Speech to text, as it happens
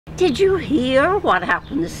Did you hear what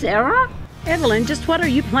happened to Sarah? Evelyn, just what are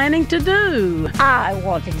you planning to do? I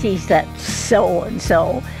want to teach that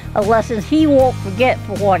so-and-so a lesson he won't forget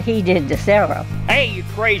for what he did to Sarah. Hey, you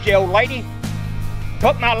crazy old lady.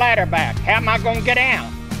 Put my ladder back. How am I going to get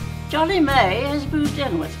down? Johnny May has moved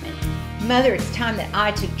in with me. Mother, it's time that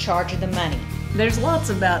I took charge of the money. There's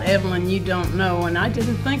lots about Evelyn you don't know, and I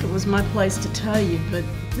didn't think it was my place to tell you, but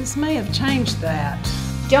this may have changed that.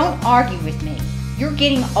 Don't argue with me. You're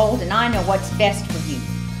getting old and I know what's best for you.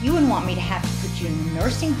 You wouldn't want me to have to put you in a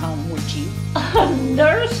nursing home, would you? A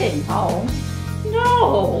nursing home?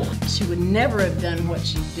 No. She would never have done what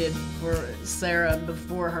she did for Sarah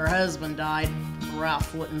before her husband died.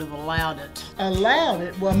 Ralph wouldn't have allowed it. Allowed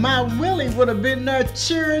it? Well, my Willie would have been there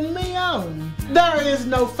cheering me on. There is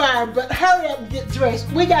no fire, but hurry up and get dressed.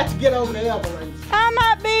 We got to get over to Evelyn's. I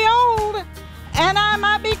might be old and I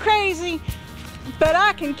might be crazy, but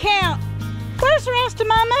I can count. Where's the rest of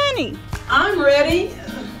my money? I'm ready.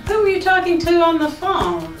 Who are you talking to on the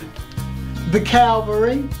phone? The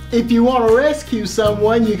cavalry. If you want to rescue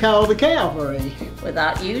someone, you call the cavalry.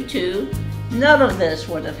 Without you two, none of this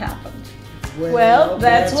would have happened. Well,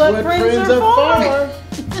 that's what friends are for.